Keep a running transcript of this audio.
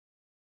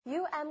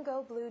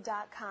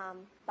UMGoBlue.com.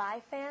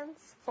 By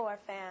fans, for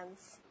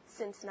fans.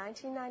 Since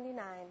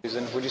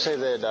 1999. Would you say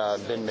that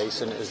Ben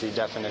Mason is the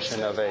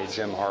definition of a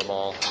Jim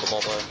Harbaugh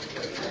football player?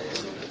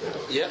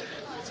 Yeah,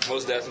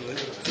 most definitely.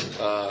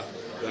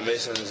 Ben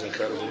Mason is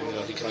incredible. You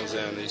know, he comes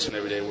in each and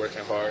every day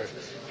working hard,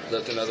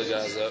 lifting other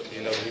guys up.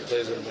 You know, he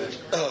plays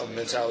with a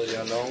mentality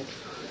unknown.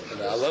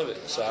 And I love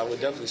it, so I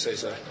would definitely say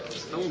so.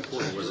 How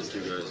important was it to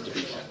you guys to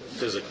be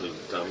physically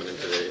dominant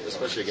today,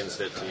 especially against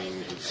that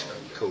team whose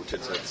coach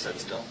had set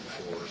stuff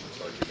before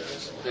about you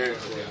guys? Very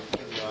important.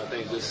 You know, I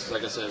think this,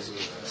 like I said, is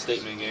a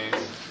statement game,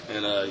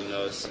 and you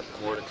know, it's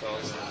more to come.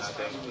 And I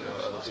think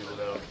other people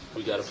that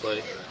we got to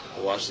play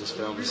will watch this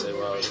film and say,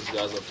 "Wow, these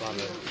guys are fun.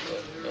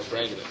 They're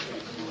bringing it."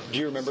 Do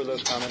you remember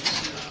those comments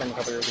from a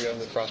couple years ago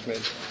that Frost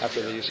made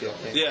after the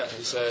UCF game? Yeah,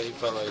 he said he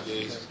felt like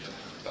they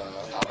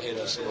hate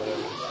us or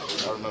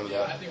whatever. I remember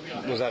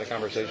that. Was that a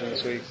conversation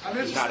this week?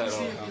 Not at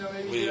all.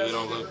 We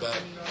don't look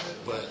back,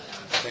 but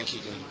I think he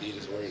can beat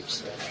his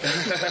words.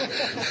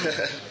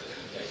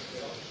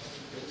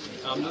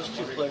 Those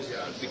two plays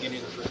at the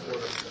beginning of the first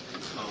quarter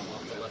on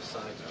the left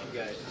side, did you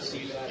guys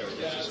see that, or did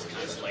you just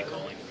kind of play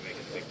calling to make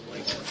a big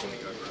play from the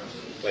yard?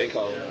 Play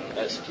calling,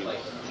 execute.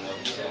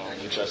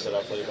 We trusted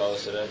our play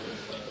callers today,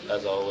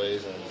 as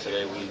always, and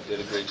today we did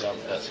a great job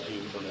of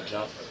executing from the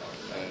jump.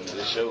 And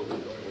it showed. The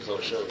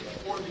result showed. Do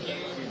you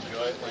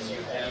enjoy it when you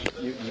have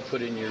you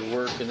put in your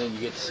work and then you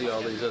get to see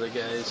all these other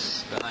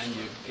guys behind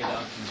you get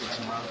out and get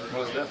some run?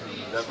 Most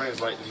definitely. That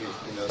brings light to me.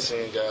 You know,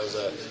 seeing guys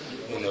that,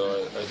 you know,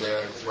 are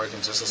there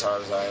working just as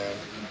hard as I am,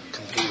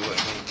 compete with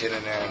me, get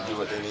in there and do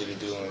what they need to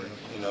do and,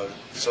 you know,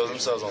 show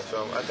themselves on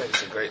film. I think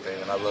it's a great thing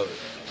and I love it.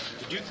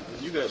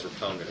 You guys were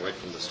pounding right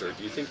from the start.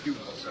 Do you think you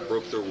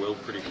broke their will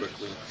pretty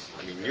quickly?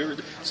 I mean,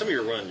 some of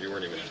your run, you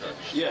weren't even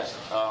touched. Yeah,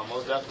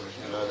 most definitely.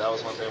 You know, that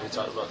was one thing we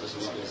talked about this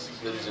week is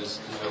really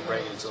just, you know,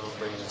 bringing it to them,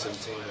 bringing it to the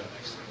team, and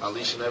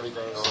unleashing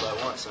everything all at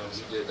once. And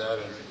we did that,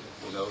 and,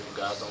 you know,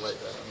 guys don't like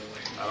that.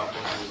 I don't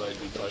think we like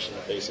to be punched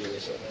in the face either.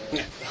 So.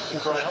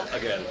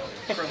 Again,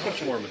 how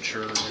much more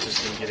mature is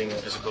this team getting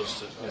as opposed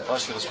to, you know,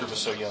 last year this group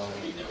was so young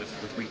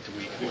with week to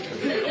week. How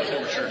much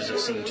more mature does it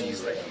seem to you?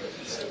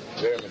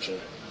 Very mature.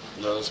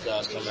 You know, those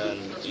guys come in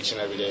each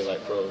and every day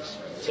like pros,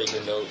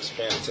 taking notes,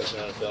 paying attention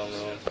in the film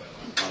room,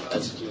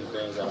 executing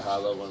things at a high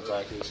level in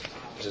practice,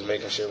 just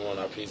making sure we're on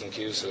our P's and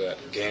Q's so that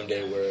game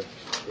day we're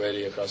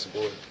ready across the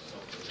board.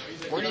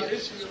 Why do you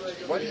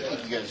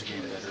think you guys are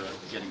getting better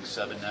at getting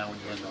 7 now when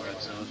you're in the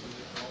red zone?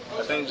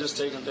 I think just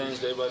taking things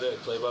day by day,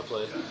 play by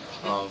play,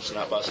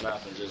 snap by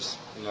snap, and just,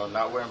 you know,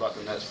 not worrying about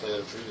the next play or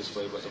the previous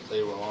play, but the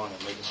play we're on and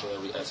making sure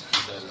that we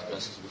execute that as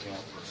best as we can.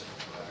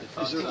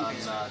 Is there on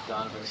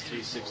Donovan's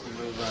 360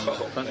 move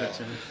on punt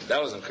return?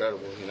 That was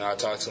incredible. You know, I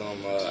talked to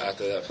him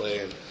after that play,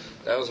 and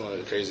that was one of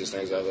the craziest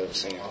things I've ever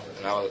seen.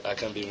 And I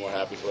couldn't be more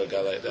happy for a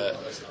guy like that.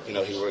 You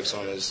know, he works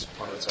on his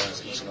punt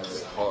returns each and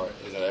every hard.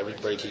 You know, every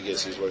break he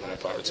gets, he's working on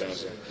punt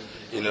returns. And,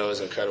 you know,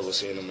 it's incredible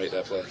seeing him make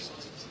that play.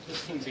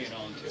 This team being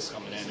on to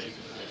coming in,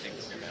 I think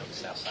you're going to have the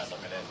south side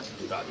looking at it.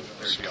 You thought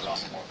there'd be a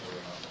lot more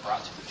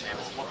brought to the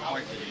table. At what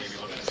point did you maybe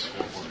look at the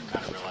scoreboard and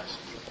kind of realize,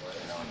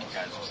 you know, you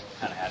guys just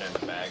kind of had it in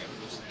the bag and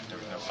there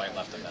was no fight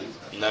left in that?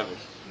 Never.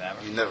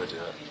 You never do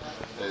it.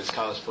 It's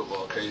college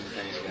football. Crazy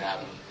things can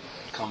happen.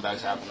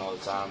 Comebacks happen all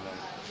the time,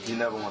 and you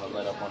never want to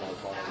let up on the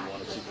opponent. You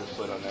want to keep your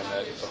foot on their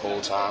neck the whole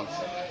time,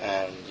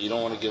 and you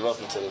don't want to give up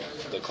until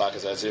the clock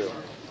is at 0.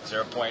 Is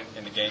there a point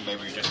in the game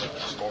maybe you just look at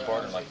the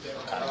scoreboard and like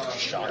kind of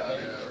shocked?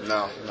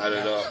 No, not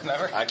at all.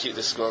 Never? I keep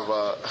the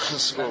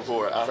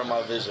scoreboard out of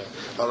my vision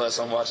unless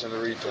I'm watching the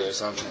replay or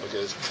something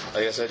because,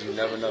 like I said, you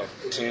never know.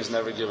 Teams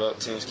never give up.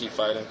 Teams keep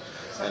fighting,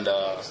 and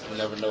you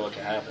never know what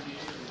can happen.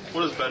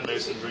 What does Ben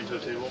Mason bring to the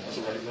table as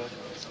a running back?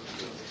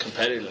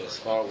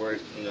 Competitiveness, hard work.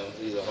 You know,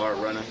 he's a hard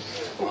runner.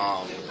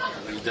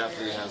 He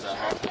definitely has that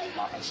hard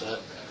mindset.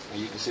 And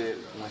you can see it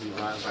when he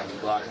runs, when he's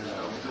blocking. You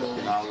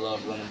know, I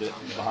love running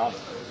behind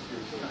him.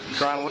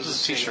 Karan, what does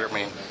the T-shirt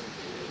mean?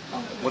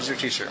 What does your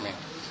T-shirt mean?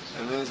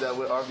 It means that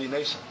we're RV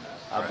Nation.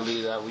 I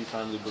believe that. We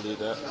firmly believe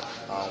that.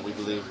 We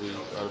believe we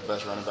are the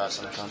best running backs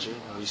in the country,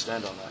 and we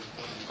stand on that.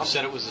 You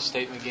said it was a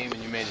statement game,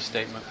 and you made a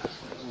statement.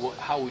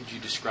 How would you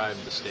describe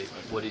the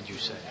statement? What did you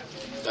say?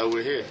 That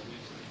we're here.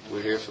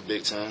 We're here for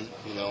Big Ten,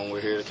 you know, and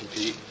we're here to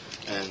compete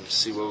and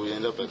see where we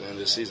end up at the end of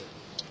the season.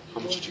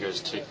 How much did you guys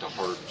take to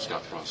heart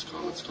Scott Frost's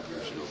comments a couple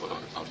years ago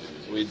about how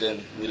we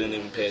didn't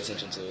even pay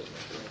attention to it.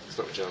 Is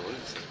that what John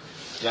Williams?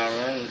 John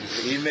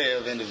Williams, he may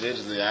have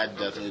individually. I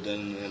definitely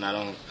didn't, and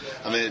I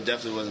mean, it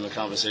definitely wasn't a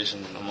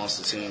conversation amongst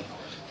the team.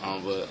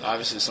 But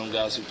obviously, some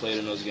guys who played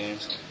in those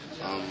games,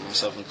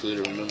 myself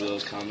included, remember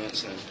those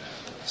comments, and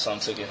some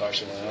took it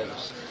harsher than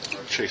others.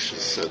 Chase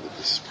has said that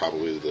this is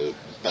probably the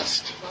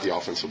best the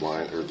offensive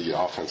line or the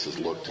offense has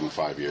looked in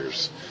 5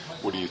 years.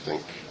 What do you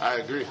think? I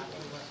agree.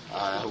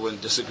 I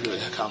wouldn't disagree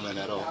with that comment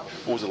at all.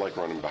 What was it like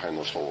running behind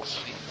those holes?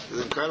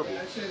 It's incredible.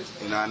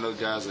 You know, I know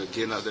guys are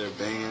getting up there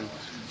banging,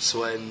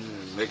 sweating,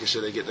 and making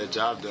sure they get their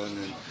job done,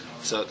 and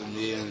it's up to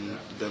me and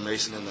Ben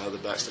Mason and the other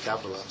backs to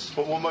capitalize.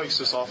 But what makes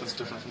this offense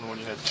different from the one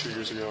you had 2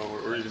 years ago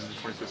or even in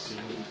 2015?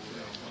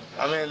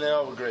 I mean, they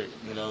all were great.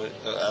 You know,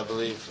 I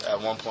believe at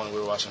one point we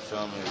were watching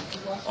film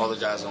and all the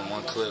guys on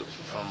one clip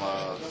from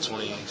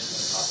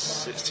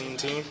 2016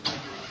 team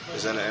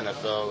is in the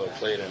NFL or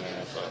played in the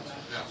NFL.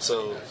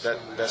 So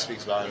that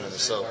speaks volume in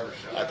itself.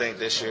 I think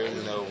this year,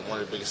 you know, one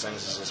of the biggest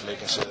things is just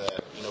making sure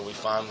that, you know, we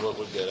find what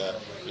we're good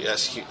at, we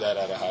execute that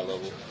at a high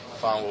level,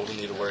 find what we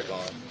need to work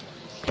on,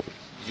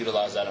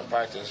 utilize that in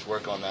practice,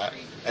 work on that,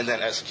 and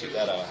then execute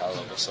that at a high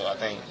level. So I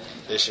think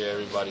this year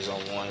everybody's on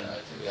one.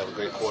 We have a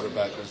great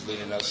quarterback who's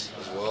leading us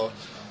as well,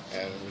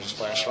 and we're just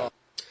playing strong.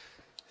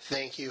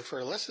 Thank you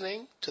for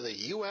listening to the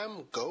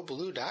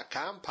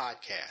umgoblue.com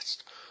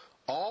podcast.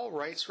 All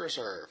rights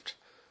reserved.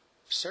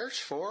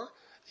 Search for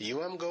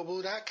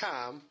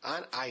umgoblue.com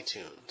on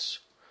iTunes.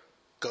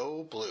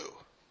 Go Blue.